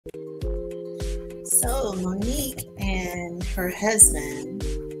So Monique and her husband,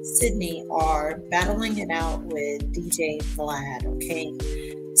 Sydney, are battling it out with DJ VLAD, okay?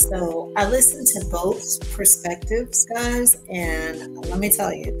 So I listened to both perspectives, guys, and let me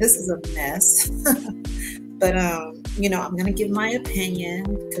tell you, this is a mess. But I'm gonna give my opinion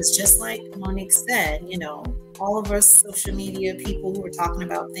because just like Monique said, all of us social media people who are talking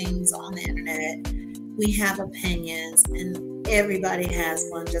about things on the internet, we have opinions, and everybody has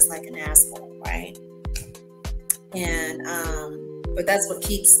one, just like an asshole, right? And but that's what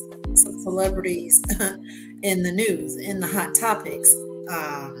keeps some celebrities in the news, in the hot topics.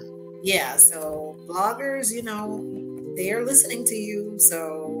 So bloggers, they're listening to you.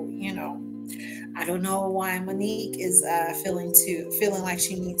 So, I don't know why Monique is feeling like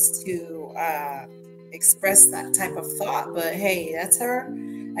she needs to express that type of thought, but hey, that's her.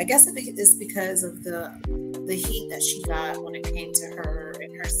 I guess it's because of the heat that she got when it came to her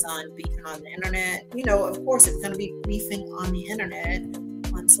and her son beefing on the internet. Of course, it's going to be beefing on the internet,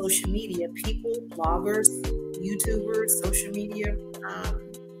 on social media. People, bloggers, YouTubers, social media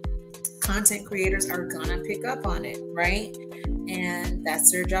content creators are gonna pick up on it, right? And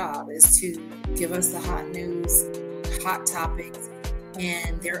that's their job, is to give us the hot news, hot topics,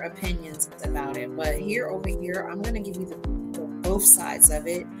 and their opinions about it. But over here, I'm gonna give you the both sides of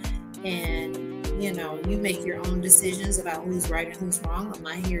it, and you make your own decisions about who's right and who's wrong. I'm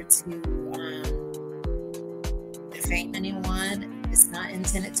not here to defame anyone. It's not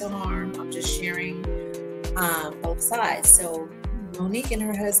intended to harm. I'm just sharing both sides. So Monique and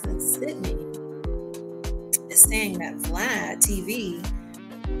her husband Sydney is saying that VLAD TV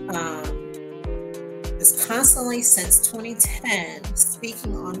is constantly, since 2010,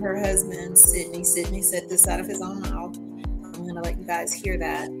 speaking on her husband Sydney. Sydney said this out of his own mouth. I'm going to let you guys hear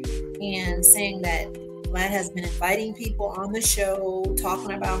that. And saying that VLAD has been inviting people on the show,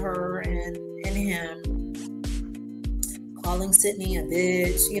 talking about her and him, calling Sydney a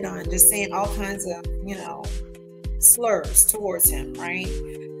bitch, and just saying all kinds of, slurs towards him, right?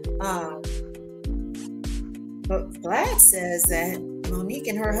 But VLAD says that Monique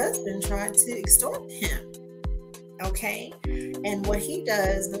and her husband tried to extort him, okay? And what he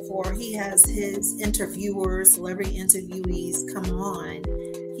does before he has his interviewers, celebrity interviewees come on,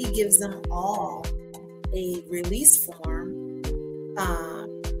 he gives them all a release form,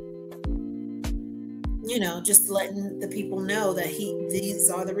 just letting the people know that these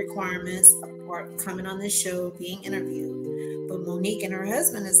are the requirements for coming on this show, being interviewed. But Monique and her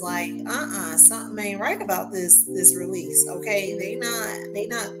husband is like, something ain't right about this release, okay? They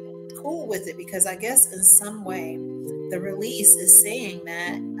not cool with it, because I guess in some way the release is saying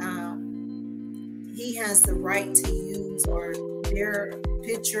that he has the right to use or their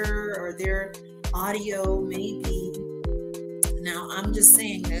picture or their audio, maybe. Now, I'm just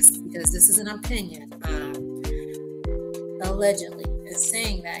saying this because this is an opinion. Allegedly, is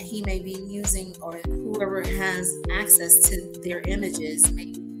saying that he may be using, or whoever has access to their images, may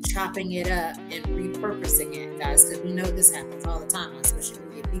be chopping it up and repurposing it, guys, because we know this happens all the time on social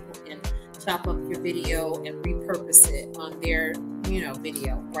media. People can chop up your video and repurpose it on their,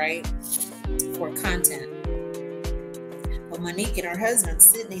 video, right, for content. But Monique and her husband,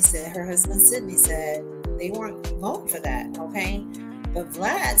 Sydney, said they weren't voting for that, okay? But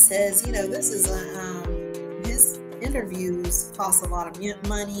VLAD says, this is his interviews cost a lot of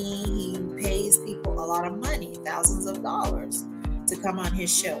money. He pays people a lot of money, thousands of dollars, to come on his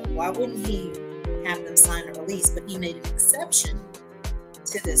show. Why wouldn't he have them sign a release? But he made an exception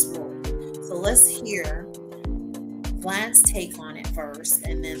to this rule. So let's hear VLAD's take on it first,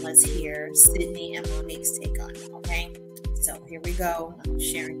 and then let's hear Sydney and Monique's take on it, okay? So here we go. I'm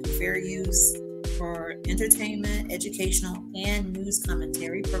sharing for fair use, for entertainment, educational, and news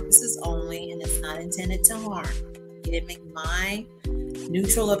commentary purposes only, and it's not intended to harm. I'm giving my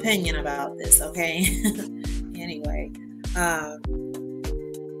neutral opinion about this, okay? Anyway,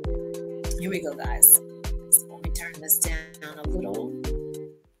 here we go, guys. So let me turn this down a little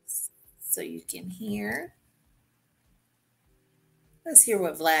so you can hear. Let's hear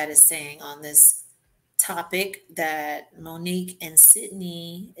what VLAD is saying on this topic that Monique and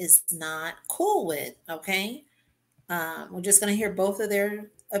Sydney is not cool with, okay? We're just going to hear both of their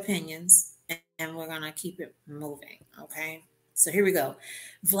opinions, and we're going to keep it moving, okay? So here we go.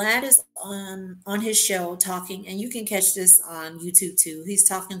 VLAD is on his show talking, and you can catch this on YouTube too. He's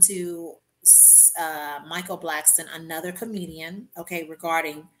talking to Michael Blackston, another comedian, okay,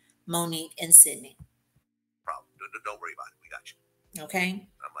 regarding Monique and Sydney. Problem. Don't worry about it. We got you. Okay.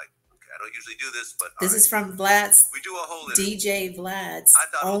 I'm like, okay, I don't usually do this, but this is from VLAD's, we do a whole DJ VLAD's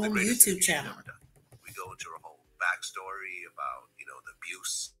own YouTube channel. We go into a whole backstory about, the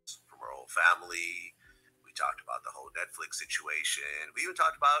abuse from our old family. We talked about the whole Netflix situation. We even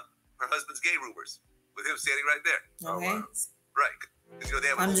talked about her husband's gay rumors with him standing right there. Okay. Right. Because, they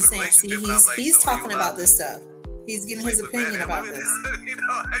have an I'm just saying, see, he's talking about this stuff. He's giving his opinion about this.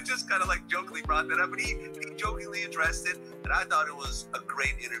 I just kind of like jokingly brought that up, and he jokingly addressed it, and I thought it was a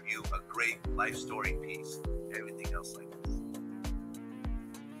great interview, a great life story piece, everything else like this.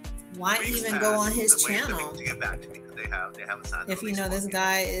 Why even go on his channel? To get back to me, because they haven't signed. If you know this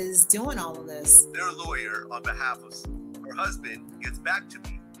guy is doing all of this. Their lawyer, on behalf of her husband, gets back to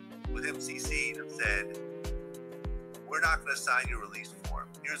me with him CC'd and said, "We're not going to sign your release form.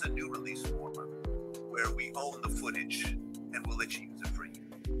 Here's a new release form where we own the footage and we'll let you use it for a year."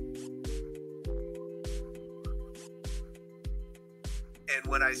 And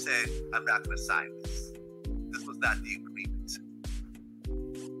when I said, "I'm not going to sign this," this was not the agreement.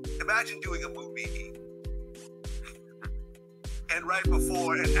 Imagine doing a movie and right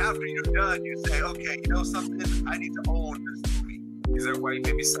before and after you're done, you say, "Okay, you know something? I need to own this movie." Is that why you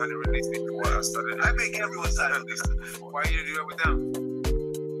made me sign a release before I started? I make everyone sign a release before. Why you didn't do that with them?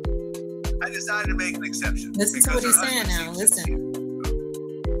 I decided to make an exception. Listen to what he's saying now. Listen.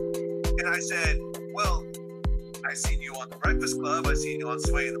 And I said, "Well, I seen you on the Breakfast Club. I seen you on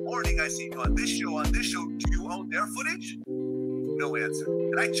Sway in the Morning. I seen you on this show. On this show, do you own their footage?" No answer.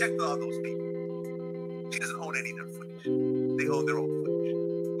 And I checked all those people. She doesn't own any of their footage. They own their own footage.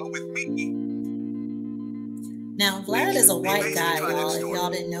 But with me. Now, Vlad is a white guy, y'all. If y'all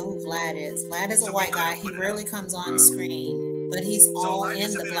didn't know who Vlad is a white guy. He rarely comes on screen, but he's all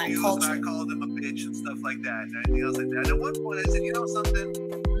in the black culture. I called him a bitch and stuff like that, and everything else like that. And at one point, I said, "You know something?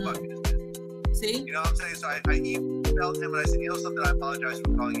 Fuck this business." See? You know what I'm saying? So I emailed him and I said, "You know something? I apologize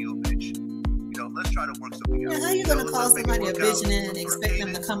for calling you a bitch. Let's try to work something out." Yeah, how you gonna call somebody a bitch and expect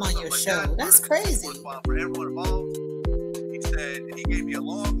them to come on your show? That's crazy. For everyone involved, he said he gave me a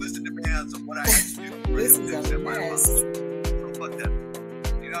long list of demands of what I had to do. This is a mess. So fuck that.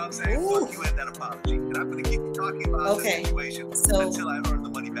 You know what I'm saying? Ooh. Fuck you and that apology. And I'm gonna keep talking about the situation until I earn the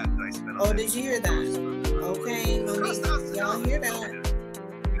money back that I spent on. Oh, did you hear that? Okay, Monique, y'all hear that?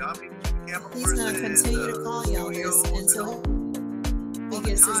 He's gonna continue to call y'all this until he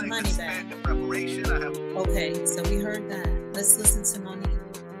gets his money back. Okay, so we heard that. Let's listen to Monique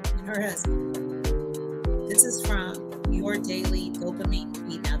and her husband. This is from Your Daily Dopamine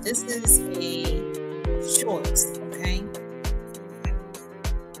Feed. Now, this is a shorts, okay?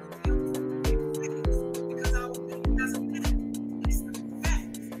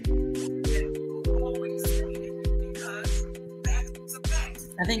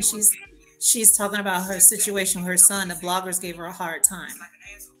 I think she's talking about her situation with her son. The bloggers gave her a hard time.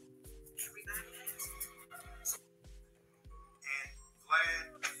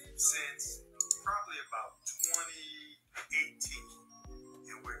 Since probably about 2018,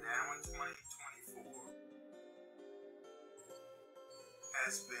 and we're now in 2024,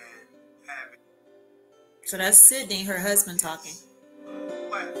 has been having. So that's Sydney, her husband, talking.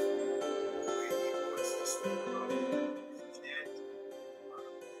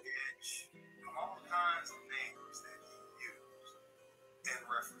 All kinds of names that he used in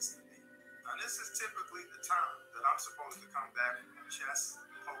reference to me. Now, this is typically the time that I'm supposed to come back with my chest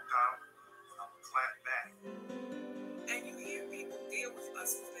poked out and I'm clap back. And you hear people deal with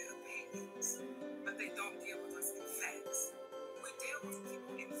us with their opinions, but they don't deal with us in facts. We deal with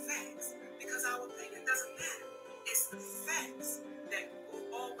people in facts because our opinion doesn't matter. It's the facts that will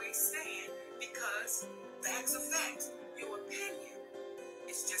always stand because facts are facts. Your opinion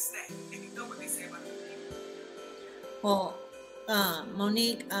is just that. And you know what they say about opinion. Well,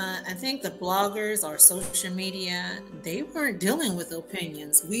 Monique, I think the bloggers or social media, they weren't dealing with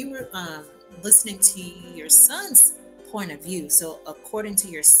opinions. We were listening to your son's point of view. So according to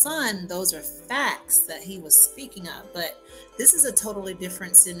your son, those are facts that he was speaking of. But this is a totally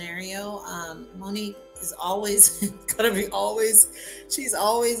different scenario. Monique is always gonna be she's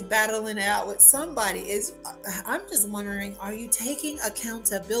always battling it out with somebody. I'm just wondering, are you taking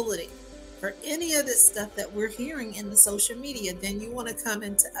accountability for any of this stuff that we're hearing in the social media? Then you want to come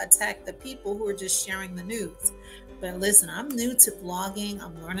and attack the people who are just sharing the news. But listen, I'm new to blogging.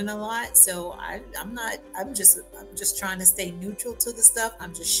 I'm learning a lot. So I'm just trying to stay neutral to the stuff.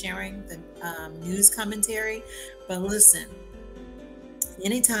 I'm just sharing the news commentary. But listen,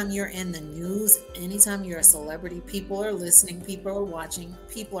 anytime you're in the news, anytime you're a celebrity, people are listening, people are watching,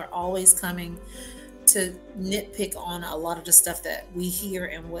 people are always coming to nitpick on a lot of the stuff that we hear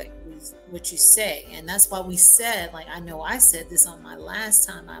and what you say. And that's why we said, like, I know I said this on my last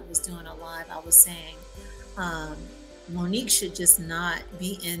time I was doing a live. I was saying Monique should just not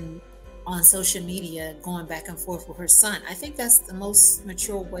be in on social media going back and forth with her son. I think that's the most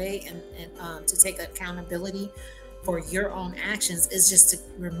mature way and to take accountability for your own actions, is just to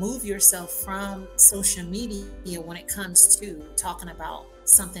remove yourself from social media when it comes to talking about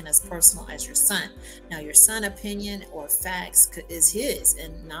something as personal as your son. Now, your son opinion or facts is his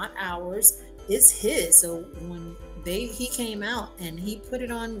and not ours. It's his. So when he came out and he put it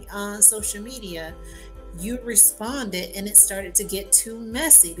on social media, you responded, and it started to get too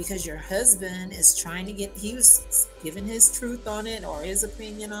messy because your husband is trying to he was giving his truth on it or his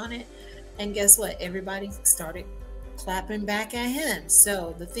opinion on it. And guess what? Everybody started clapping back at him.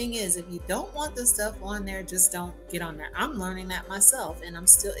 So the thing is, if you don't want the stuff on there, just don't get on there. I'm learning that myself, and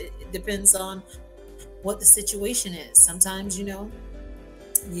it depends on what the situation is. Sometimes, you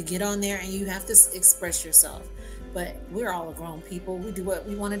get on there and you have to express yourself. But we're all grown people. We do what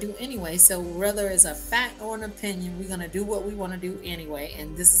we want to do anyway. So whether it's a fact or an opinion, we're going to do what we want to do anyway.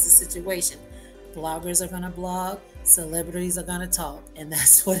 And this is the situation. Bloggers are going to blog. Celebrities are going to talk. And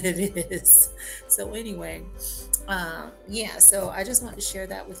that's what it is. So anyway, so I just want to share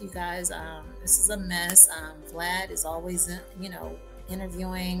that with you guys. This is a mess. Vlad is always,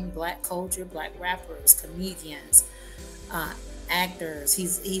 interviewing Black culture, Black rappers, comedians, actors.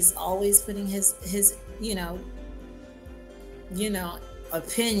 He's always putting his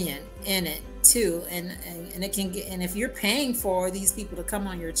opinion in it too, and it can get, and if you're paying for these people to come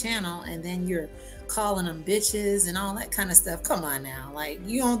on your channel and then you're calling them bitches and all that kind of stuff, come on now, like,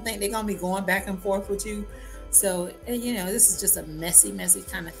 you don't think they're gonna be going back and forth with you? So this is just a messy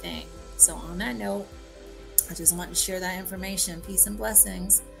kind of thing. So on that note, I just want to share that information. Peace and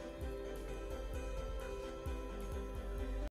blessings.